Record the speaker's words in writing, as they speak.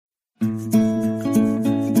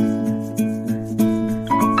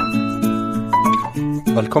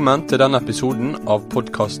Velkommen til denne episoden av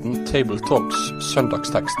podcasten Table Talks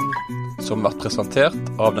Søndagsteksten, som blir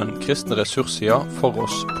presentert av den kristne ressurssida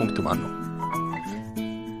foross.no.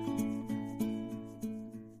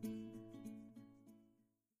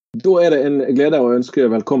 Da det en glede å ønske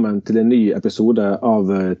velkommen til en ny episode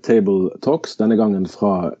av Table Talks, denne gangen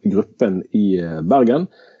fra gruppen i Bergen.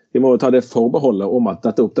 Vi må ta det forbeholdet om at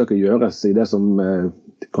dette opptaket gjøres i det som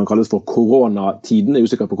kan kalles for koronatiden. Jeg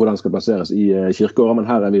usikker på hvordan det skal plasseres i kirkeåret, men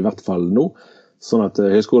her vi i hvert fall nå. Sånn at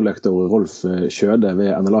høyskolelektor Rolf Kjøde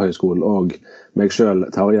ved NLA-høyskolen og meg selv,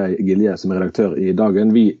 Tarjei Gilje, som redaktør i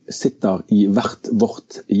Dagen, vi sitter i hvert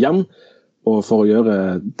vårt hjem. Og for å gjøre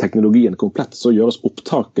teknologien komplett, så gjøres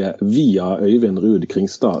opptaket via Øyvind Ruud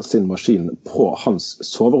Kringstad sin maskin på hans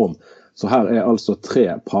soverom. Så her altså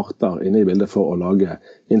 3 parter inne i bildet for å lage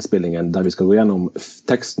innspillingen, der vi skal gå gjennom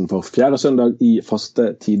teksten for 4. søndag i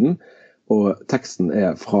fastetiden. Og teksten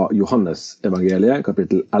fra Johannes evangeliet,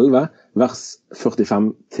 kapittel 11, vers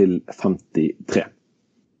 45 til 53.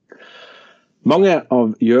 Mange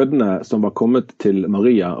av jødene som var kommet til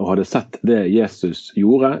Maria og hadde sett det Jesus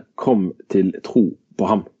gjorde, kom til tro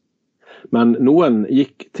på ham. Men noen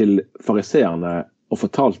gikk til fariseerne og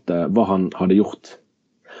fortalte hva han hadde gjort.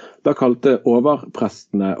 Da kalte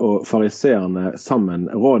overprestene og fariseerne sammen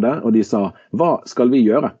rådet, og de sa, «Hva skal vi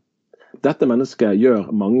gjøre? Dette mennesket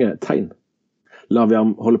gjør mange tegn. Lar vi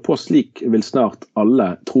ham holde på slik, vil snart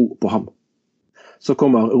alle tro på ham. Så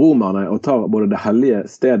kommer romerne og tar både det hellige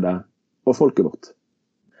stedet og folket vårt.»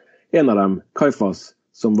 En av dem, Kaifas,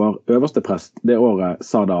 som var øverste prest det året,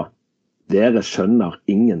 sa da, «Dere skjønner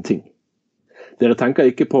ingenting. Dere tenker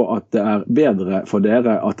ikke på at det bedre for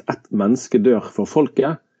dere at ett menneske dør for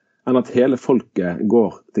folket, enn at hele folket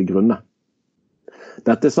går til grunne.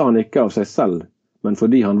 Dette sa han ikke av seg selv, men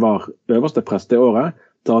fordi han var øverste prest det året,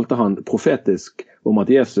 talte han profetisk om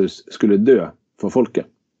at Jesus skulle dø for folket.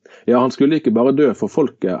 Ja, han skulle ikke bare dø for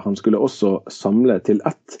folket, han skulle også samle til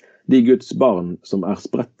ett de Guds barn som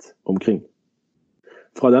spredt omkring.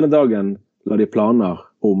 Fra denne dagen la de planer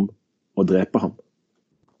om å drepe ham.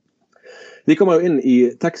 Vi kommer jo inn i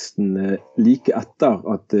teksten like etter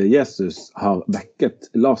at Jesus har vekket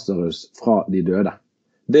Lazarus fra de døde.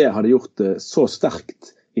 Det hadde gjort så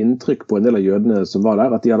sterkt inntrykk på en del av jødene som var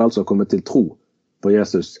der, at de hadde altså kommet til tro på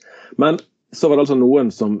Jesus. Men så var det altså noen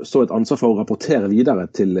som så et ansvar for å rapportere videre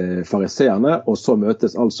til fariseerne, og så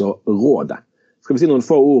møtes altså rådet. Skal vi si noen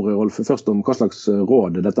få ord, Rolf, først om hva slags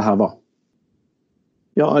råd dette her var?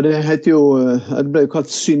 Ja, det ble jo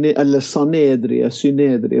kalt synedrie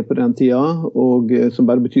på den tida, og, som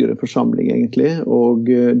bare betyr en forsamling egentlig. Og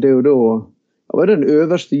det jo da var den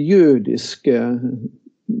øverste jødiske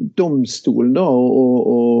domstolen da,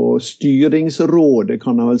 og styringsrådet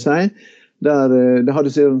kan jeg vel si, der det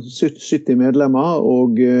hadde 70 medlemmer,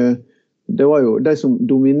 og det var jo, de som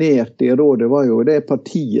dominerte i rådet var jo det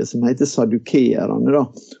partiet som heter Saddukeerne da,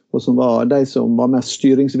 og som var de som var mest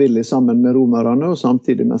styringsvillige sammen med romerne, og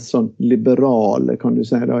samtidig mest sånn liberale, kan du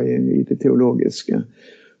si da, i det teologiske.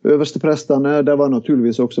 Øverste prestene, det var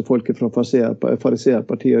naturligvis også folket fra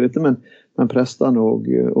fariseerpartiet, men prestene og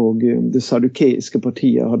det saddukeiske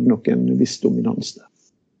partiet hadde nok en viss dominans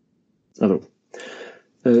der.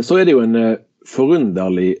 Så det jo en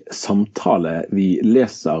forunderlig samtale vi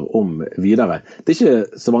leser om videre. Det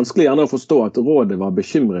ikke så vanskelig gjerne å forstå at rådet var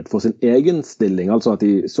bekymret for sin egen stilling, altså at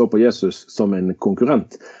de så på Jesus som en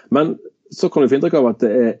konkurrent. Men så kan vi få inntrykk av at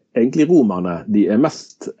det egentlig romerne de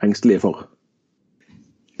mest engstelige for.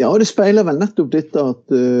 Ja, det speiler vel nettopp dette at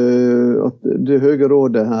det høye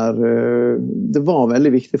rådet her, det var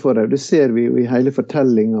veldig viktig for dem. Det ser vi jo i hele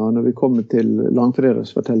fortellingen når vi kommer til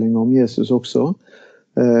langfredagsfortellingen om Jesus også.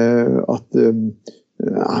 At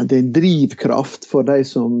det en drivkraft for de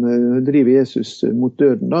som driver Jesus mot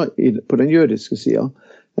døden da, på den jødiske siden,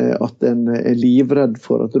 at en livredd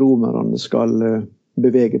for at romerne skal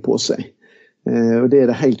bevege på seg. Og det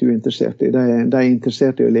det helt uinteressert i. De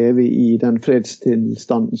interessert i å leve i den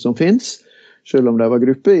fredstilstanden som finnes, selv om det var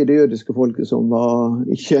grupper i det jødiske folket som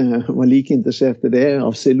ikke var like interessert i det,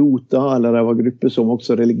 av seloter, eller det var grupper som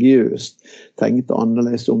også religiøst tenkte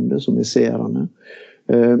annerledes om det, som seerne.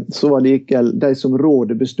 Så var likevel de som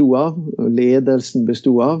rådet bestod av, og ledelsen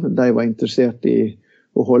bestod av, de var interessert i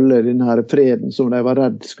å holde denne freden som de var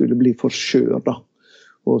redd skulle bli forskjørt.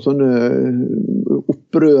 Og sånne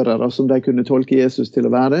opprørere som de kunne tolke Jesus til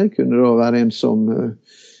å være, kunne da være en som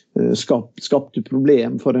skapte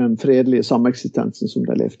problem for den fredelige sameksistensen som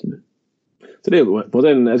de levde med. Så det jo,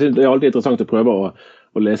 jeg synes det alltid interessant å prøve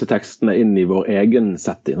å lese tekstene inn i vår egen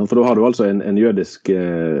setting. For da har du altså en jødisk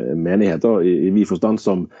menighet da, i vid forstand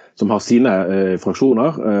som har sine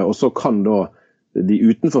fraksjoner, og så kan da de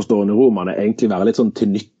utenforstående romerne egentlig være litt sånn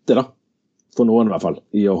til nytte da, for noen I hvert fall,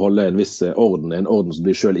 I å holde en viss orden, en orden som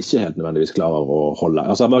de selv ikke helt nødvendigvis klarer å holde.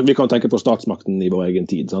 Altså, vi kan tenke på statsmakten I vår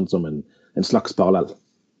egen tid, sant, som en slags parallell.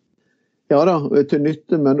 Ja da, til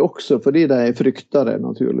nytte, men også fordi de frykter det,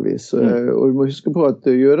 naturligvis. Og vi må huske på at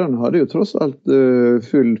jødene hadde jo tross alt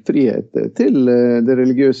full frihet til det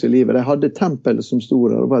religiøse livet. De hadde tempelet som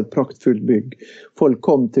stod der, det var et praktfullt bygg. Folk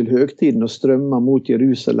kom til høgtiden og strømmet mot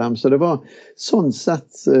Jerusalem, så det var sånn sett,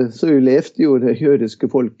 så levde jo det jødiske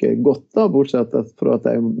folket godt da, bortsett fra at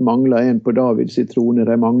de manglet en på Davids trone,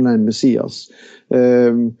 de manglet en Messias.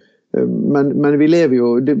 Men vi lever jo,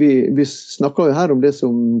 vi snakker jo her om det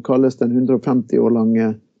som kalles den 150 år lange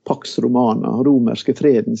Pax Romana, romerske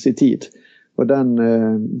fredens I tid. Og den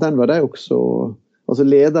var de også, altså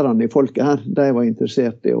lederne I folket her, de var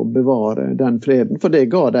interessert I å bevare den freden, for det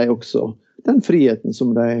ga de også den friheten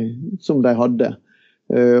som de hadde.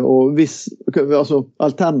 Og hvis, altså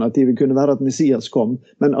alternativet kunne være at Messias kom,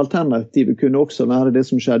 men alternativet kunne også være det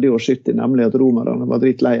som skjedde I år 70, nemlig at romerne var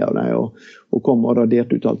drittlei av det og kom og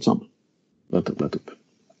raderte ut alt sammen. Nettopp.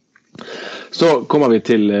 Så kommer vi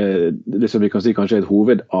til det som vi kan si kanskje et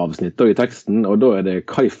hovedavsnitt I teksten, og da det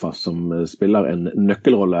Kaifas som spiller en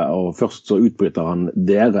nøkkelrolle, og først så utbryter han,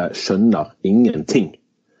 dere skjønner ingenting.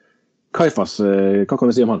 Kaifas, hva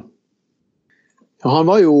kan vi si om han? Ja, han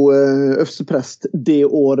var jo øversteprest det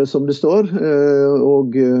året som det står,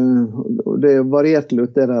 og det varierte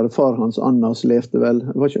litt det der far hans Annas levde vel.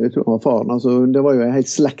 Jeg tror han var faren, altså det var jo en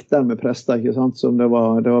helt slekt der med prester, ikke sant? Som det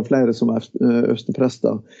var flere som var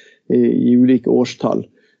øversteprester I ulike årstall.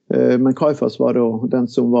 Men Kaifas var da den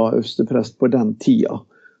som var øversteprest på den tida.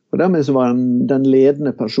 Og dermed så var han den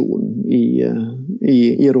ledende personen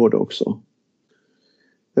I rådet også.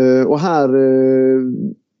 Og her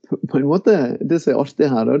på en måte, det som artig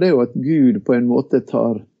her, det jo at Gud på en måte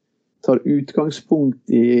tar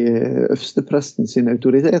utgangspunkt I øverstepresten sin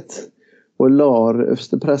autoritet, og lar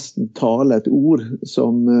øverstepresten tale et ord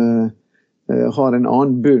som har en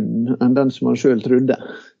annen bunn enn den som han selv trodde.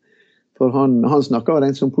 For han snakker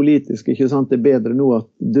rent som politisk, ikke sant? Det bedre nå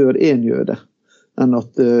at dør en jøde, enn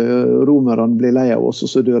at romerne blir lei av oss,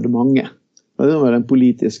 og så dør det mange. Og det var den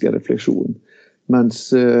politiske refleksjonen.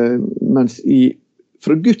 Mens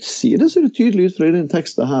fra Guds side så det tydelig ut fra den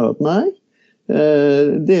teksten her at nei,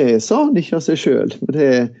 det sa han ikke av seg selv.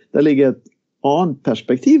 Det ligger et annet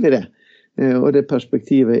perspektiv I det. Og det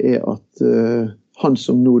perspektivet at han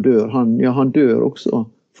som nå dør, han dør også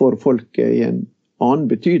for folket I en annen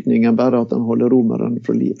betydning enn bare at han holder romerne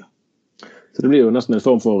fra livet. Så det blir jo nesten en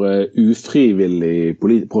form for ufrivillig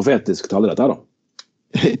profetisk tale dette her da.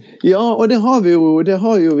 Ja, og det har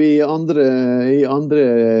vi I andre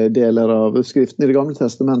deler av skriften I det gamle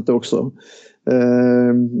testamentet også.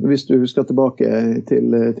 Hvis du husker tilbake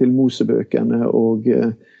til Mosebøkene og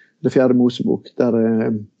det 4. Mosebok,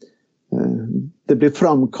 der det blir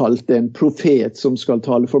framkalt en profet som skal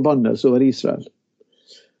tale forbannelse over Israel.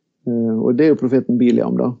 Og det jo profeten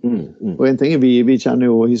Biliam da. Og en ting vi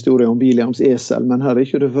kjenner jo historien om Biliams esel, men her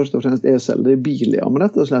ikke det først og fremst esel, det Biliam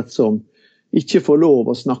rett og slett som ikke får lov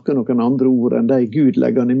å snakke noen andre ord enn de Gud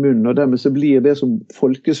legger han I munnen, og dermed så blir det som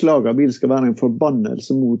folkeslaget vil skal være en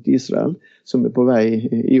forbannelse mot Israel, som på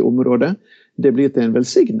vei I området, det blir til en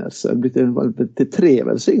velsignelse, det blir til 3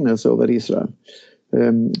 velsignelser over Israel.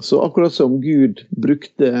 Så akkurat som Gud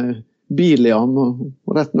brukte Biliam, og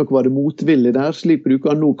rett nok var det motvillig der, slik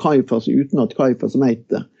bruker han nå Kaifas uten at Kaifas vet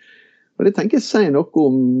det. Og det tenker jeg sier noe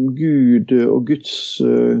om Gud og Guds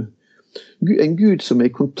en Gud som I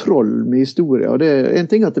kontroll med historien, og det en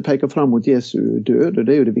ting at det peker frem mot Jesu død, og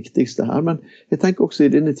det jo det viktigste her, men jeg tenker også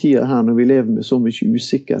I denne tiden her, når vi lever med så mye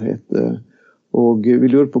usikkerhet, og vi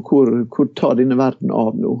lurer på hvor tar denne verden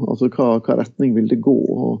av nå, altså hva retning vil det gå,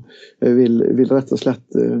 og vil rett og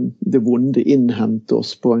slett det vonde innhente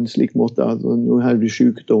oss på en slik måte, altså nå her blir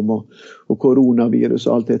sykdom og koronavirus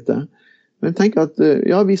og alt dette. Men jeg tenker at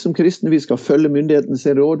ja, vi som kristne, vi skal følge myndighetens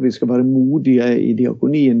råd, vi skal være modige I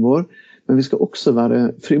diakonien vår, men vi skal også være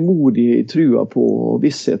frimodige I trua på og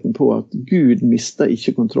vissheten på at Gud mister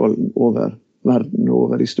ikke kontrollen over verden og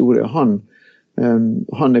over historien.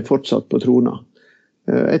 Han fortsatt på trona.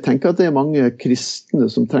 Jeg tenker at det mange kristne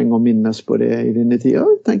som trenger å minnes på det I denne tida.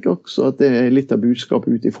 Jeg tenker også at det litt av budskapet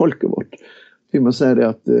ut I folket vårt. Vi må si det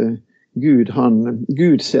at Gud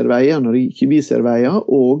ser veier når ikke vi ser veier,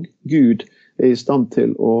 og Gud I stand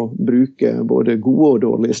til å bruke både gode og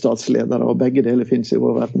dårlige statsledere, og begge deler finnes I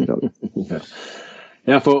vår verden I dag.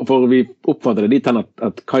 Ja, for vi oppfatter det dit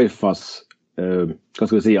at Kaifas, hva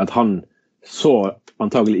skal vi si, at han så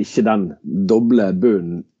antagelig ikke den doble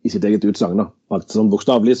bunnen I sitt eget utsagn da. At som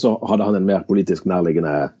bokstavlig så hadde han en mer politisk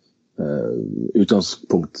nærliggende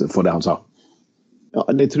utgangspunkt for det han sa. Ja,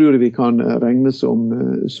 det tror jeg vi kan regne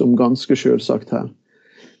som ganske selvsagt her.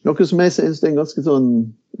 Noe som jeg synes er ganske sånn,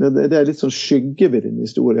 det er litt sånn skygge ved din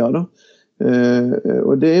historie da.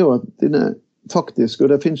 Og det er jo at denne faktisk, og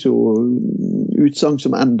det finnes jo utsagn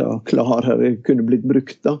som enda klarere kunne blitt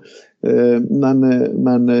brukt da, men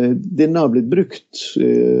denne har blitt brukt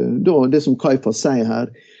da, det som Kaiphas sier her,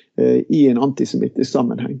 i en antisemittisk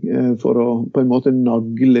sammenheng, for å på en måte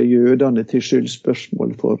nagle jødene til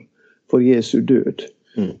skyldspørsmål for Jesu død.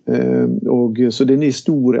 Og så denne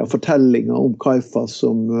historien, fortellingen om Kaiphas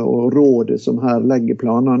og rådet som her legger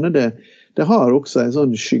planene, det har også en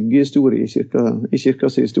sånn skyggehistorie i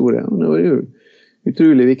kirkas historie. Og det er jo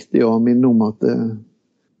utrolig viktig å minne om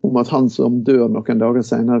at han som dør noen dager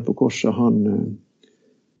senere på korset,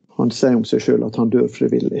 han sier om seg selv at han dør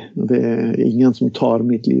frivillig. Og det er ingen som tar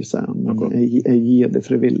mitt liv, sier han, men jeg gir det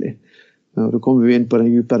frivillig. Og da kommer vi inn på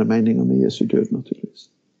den dypere meningen med Jesu død, naturligvis.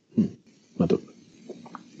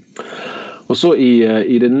 Og så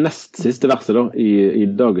i det nest siste verset da, i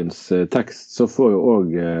dagens tekst, så får jo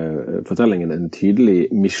også fortellingen en tydelig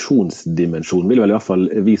misjonsdimensjon. Vil vel i hvert fall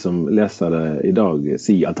vi som leser det i dag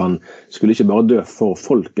si at han skulle ikke bare dø for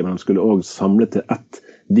folket, men han skulle også samle til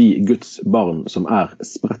de Guds barn som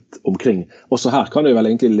spredt omkring. Også her kan du vel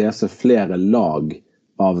egentlig lese flere lag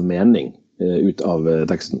av mening ut av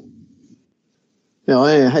teksten. Ja,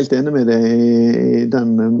 jeg er helt enig med deg i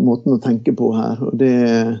den måten å tenke på her. Og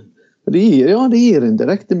det gir en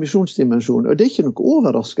direkte misjonsdimensjon. Og det er ikke noe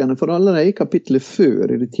overraskende, for allerede i kapittelet før,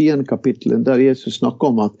 i det 10. kapittelet, der Jesus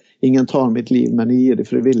snakker om at ingen tar mitt liv, men jeg gir det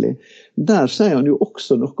frivillig. Der sier han jo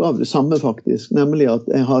også noe av det samme faktisk, nemlig at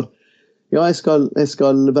jeg skal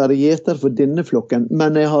være gjeter for denne flokken,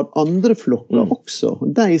 men jeg har andre flokker også.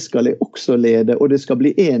 De skal jeg også lede, og det skal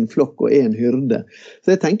bli en flokk og en hyrde.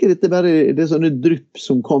 Så jeg tenker det er sånne drypp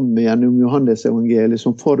som kommer gjennom Johannes evangeliet,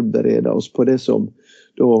 som forbereder oss på det som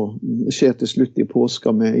da skjer til slutt i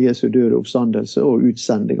påska med Jesu døde oppstandelse og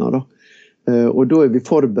utsendinger da. Og da er vi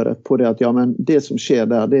forberedt på det at ja, men det som skjer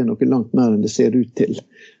der, det er noe langt mer enn det ser ut til.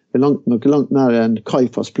 Det er noe langt mer enn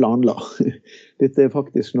Kaiphas planla. Dette er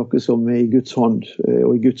faktisk noe som er i Guds hånd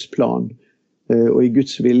og i Guds plan og i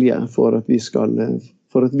Guds vilje for at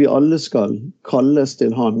vi alle skal kalles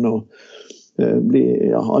til han og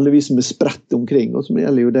bli, alle vi som er spredt omkring, og som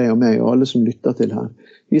gjelder jo deg og meg og alle som lytter til her.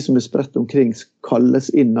 Vi som er spredt omkring kalles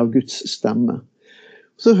inn av Guds stemme.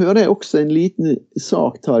 Så hører jeg også en liten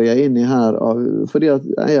sak tar jeg inn i her, fordi at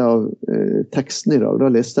en av tekstene i dag,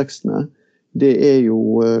 da lestekstene, det er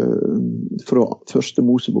jo fra 1.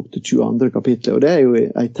 Mosebok til 22. kapittel, og det er jo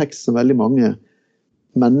en tekst som veldig mange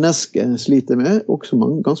mennesker sliter med, også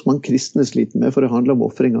ganske mange kristne sliter med, for det handler om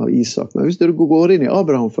offring av Isak. Men hvis dere går inn i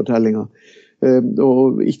Abraham-fortellingen,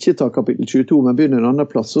 og ikke tar kapittel 22, men begynner en annen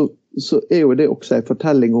plass, så er jo det også en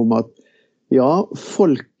fortelling om at ja,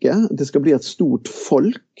 folket, det skal bli et stort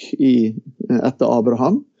folk etter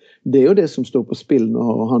Abraham. Det er jo det som står på spill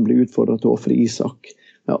når han blir utfordret til å ofre Isak.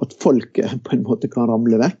 At folket på en måte kan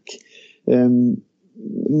ramle vekk.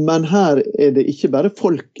 Men her er det ikke bare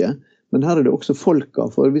folket, men her er det også folka.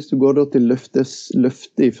 For hvis du går da til løfte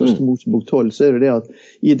i 1. Mosebok 12, så er det at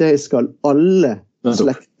i det skal alle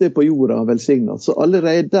slekter på jorda velsignet. Så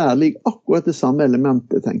allerede der ligger akkurat det samme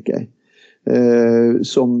elementet, tenker jeg.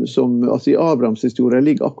 Altså i Abrahams historie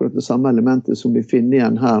ligger akkurat det samme elementet som vi finner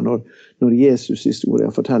igjen her når Jesus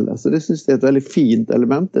historie forteller. Så det synes jeg er et veldig fint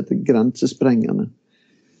element, et grensesprengende.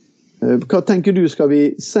 Hva tenker du, skal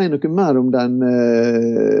vi si noe mer om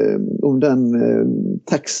den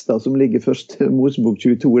teksten som ligger først i Mosebok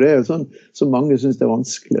 22? Det er jo sånn som mange synes det er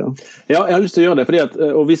vanskelig. Da. Ja, jeg har lyst til å gjøre det,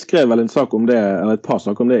 og vi skrev vel en sak om det, eller et par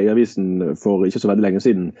saker om det i avisen for ikke så veldig lenge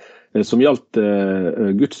siden, som gjaldt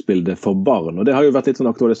gudsbildet for barn. Og det har jo vært litt sånn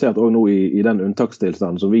aktualisert også nå i den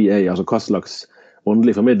unntakstilstanden som vi er i, altså hva slags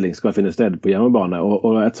åndelig formidling skal finne sted på hjemmebane.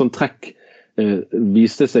 Og et sånt trekk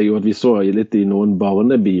viste seg jo at vi så litt i noen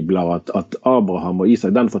barnebibler at Abraham og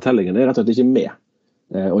Isak, den fortellingen er rett og slett ikke med.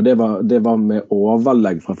 Og det var med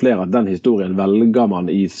overlegg fra flere at den historien velger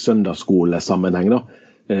man i søndagsskolesammenheng da.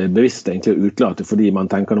 Bevisst egentlig å utlate fordi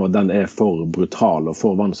man tenker nå at den er for brutal og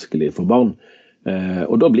for vanskelig for barn.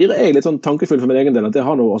 Og da blir jeg litt sånn tankefull for min egen del at det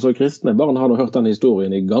har nå, altså kristne barn har nå hørt den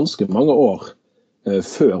historien i ganske mange år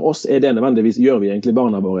før oss. Er det nødvendigvis, gjør vi egentlig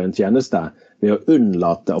barna våre en tjeneste ved å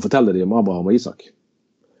unnlate å fortelle dem om Abraham og Isak?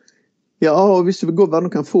 Ja, og hvis vi går bare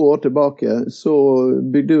noen få år tilbake, så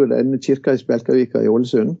bygde jo denne kirka i Spjelkavika i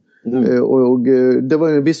Ålesund. Og det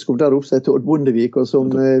var jo en biskop der oppe som heter Odd Bondevik, og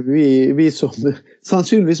som vi som,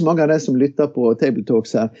 sannsynligvis mange av de som lytter på Table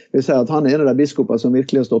Talks her, vil si at han en av de biskoper som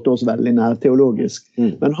virkelig har stått oss veldig nær teologisk.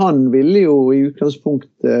 Men han ville jo i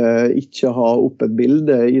utgangspunktet ikke ha opp et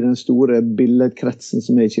bilde i den store billedkretsen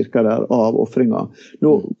som i kirka der av offringa.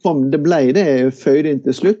 Det ble det føyd inn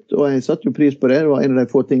til slutt, og jeg satte jo pris på det. Det var en av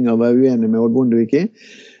de få tingene jeg var uenig med Odd Bondevik i.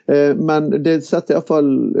 Men det setter i hvert fall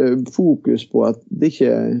fokus på at det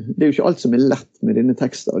er jo ikke alt som er lett med denne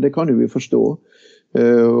teksten, og det kan jo vi forstå.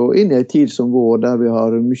 Og inn i en tid som vår, der vi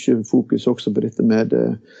har mye fokus også på dette med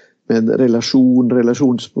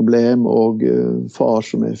relasjonsproblem og far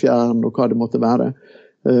som er fjern, og hva det måtte være.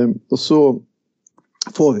 Og så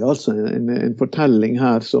får vi altså en fortelling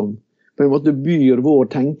her som på en måte byr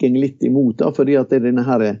vår tenking litt imot, da, fordi at det er denne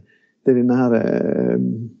her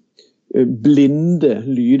blinde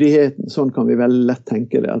lydigheten, sånn kan vi vel lett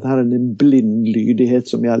tenke det, at her er det en blind lydighet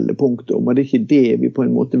som gjelder punktum, og det er ikke det vi på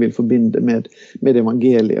en måte vil forbinde med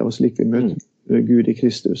evangeliet, og slik vi møter Gud i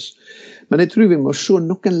Kristus. Men jeg tror vi må se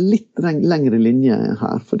noen litt lengre linje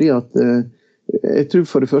her, fordi at jeg tror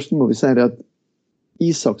for det første må vi si det at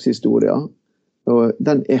Isaks historie,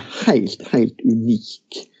 den er helt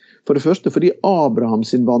unik. For det første fordi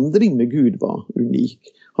Abrahams vandring med Gud var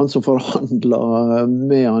unik. Han som forhandlet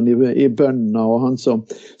med han i bønna, og han som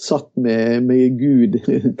satt med Gud,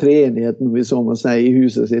 treenigheten, vi så må si, i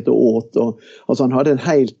huset sitt og åt. Altså han hadde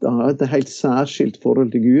et helt særskilt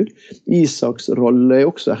forhold til Gud. Isaks rolle er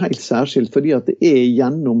også helt særskilt, fordi at det er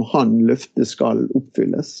gjennom han løftet skal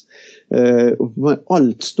oppfylles.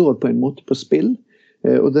 Alt står på en måte på spill,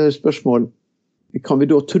 og det er spørsmål, kan vi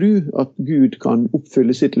da tro at Gud kan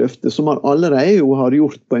oppfylle sitt løfte, som han allerede jo har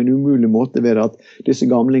gjort på en umulig måte ved at disse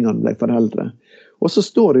gamlingene ble foreldre. Og så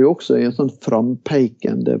står det jo også i en sånn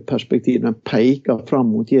frampeikende perspektiv, den peker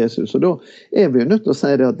fram mot Jesus. Og da er vi jo nødt til å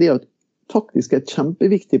si det at det er faktisk et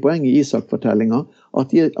kjempeviktig poeng i Isak-fortellinga,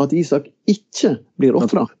 at Isak ikke blir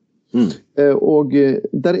offret. Og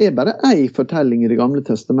der er bare en fortelling i Det gamle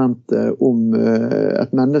testamentet om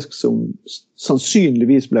et menneske som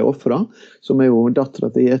sannsynligvis ble offret, som er jo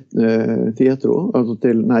datteren til Jethro, altså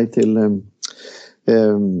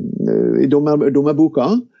i dommerboka,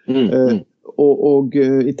 og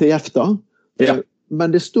til Jefta.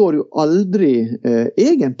 Men det står jo aldri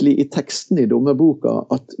egentlig i teksten i dommerboka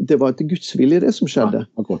at det var etter Guds vilje det som skjedde.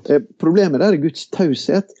 Problemet der er Guds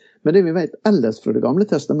taushet. Men det vi vet ellers fra Det gamle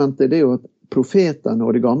testamentet, det er jo at profetene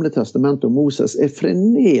og Det gamle testamentet og Moses er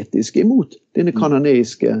frenetisk imot denne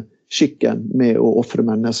kananeiske skikken med å offre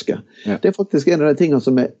mennesker. Det er faktisk en av de tingene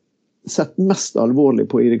som er sett mest alvorlig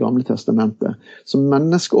på i Det gamle testamentet. Så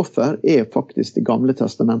menneskeoffer er faktisk Det gamle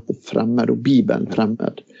testamentet fremmed, og Bibelen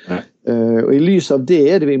fremmed. Og i lys av det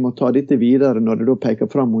er det vi må ta dette videre når det da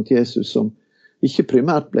peker fram mot Jesus som ikke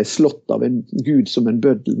primært ble slått av en Gud som en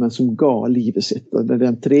bøddel, men som ga livet sitt. Det er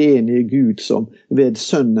den treenige Gud som ved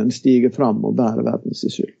sønnen stiger fram og bærer verdens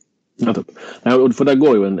skyld. Ja, for det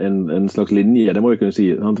går jo en slags linje, det må vi kunne si,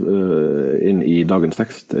 inn i dagens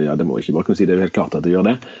tekst. Ja, det må vi ikke bare kunne si, det er helt klart at det gjør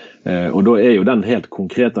det. Og da er jo den helt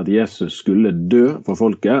konkret at Jesus skulle dø for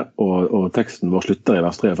folket, og teksten vår slutter i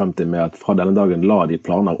vers 53 med at fra denne dagen la de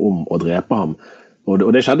planer om å drepe ham.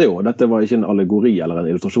 Og det skjedde jo, dette var ikke en allegori eller en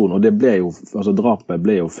illustrasjon, og det ble jo, altså drapet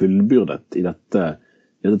ble jo fullbyrdet i dette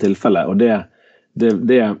tilfellet, og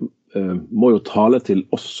det må jo tale til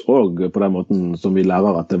oss også på den måten som vi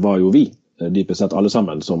lærer at det var jo vi, dypest sett alle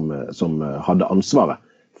sammen, som hadde ansvaret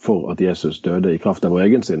for at Jesus døde i kraft av vår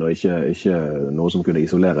egen sin, og ikke noe som kunne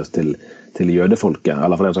isoleres til jødefolket,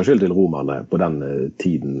 eller for den saks skyld til romerne på den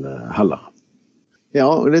tiden heller. Ja,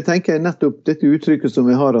 og det tenker jeg nettopp dette uttrykket som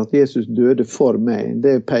vi har, at Jesus døde for meg,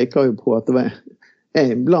 det peker jo på at det var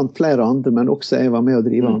jeg blant flere andre, men også jeg var med å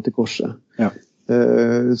drive han til korset.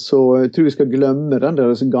 Så jeg tror vi skal glemme den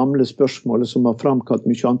der gamle spørsmålet som har framkalt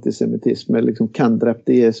mye antisemitisme, liksom hvem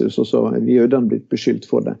drepte Jesus, og så er jødene blitt beskyldt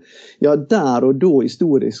for det. Ja, der og da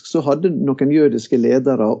historisk så hadde noen jødiske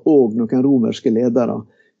ledere og noen romerske ledere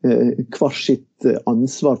hver sitt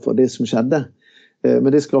ansvar for det som skjedde.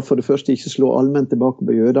 Men det skal for det første ikke slå allment tilbake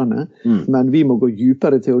på jødene, men vi må gå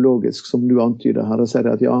dypere teologisk, som du antyder her, og si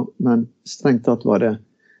at ja, men strengt tatt var det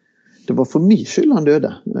var for min skyld han døde.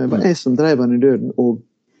 Det var jeg som drev han i døden, og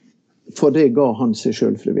for det ga han seg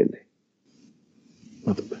selv frivillig.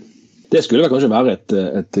 Det skulle vel kanskje være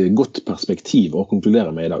et godt perspektiv å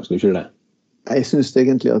konkludere med i dag, skulle ikke det? Jeg synes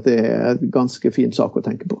egentlig at det er en ganske fin sak å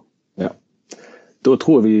tenke på. Ja. Da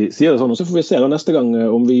tror vi sier det sånn, og så får vi se da neste gang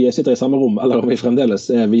om vi sitter i samme rom, eller om vi fremdeles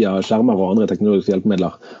er via skjermer og andre teknologiske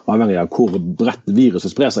hjelpemidler, avhengig av hvor bredt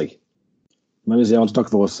viruset sprer seg. Men vi sier altså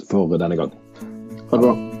takk for oss for denne gang. Ha det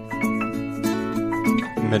bra.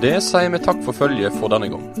 Med det sier vi takk for følget for denne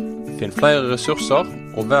gang. Finn flere ressurser,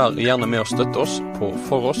 og vær gjerne med å støtte oss på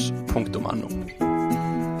foross.no.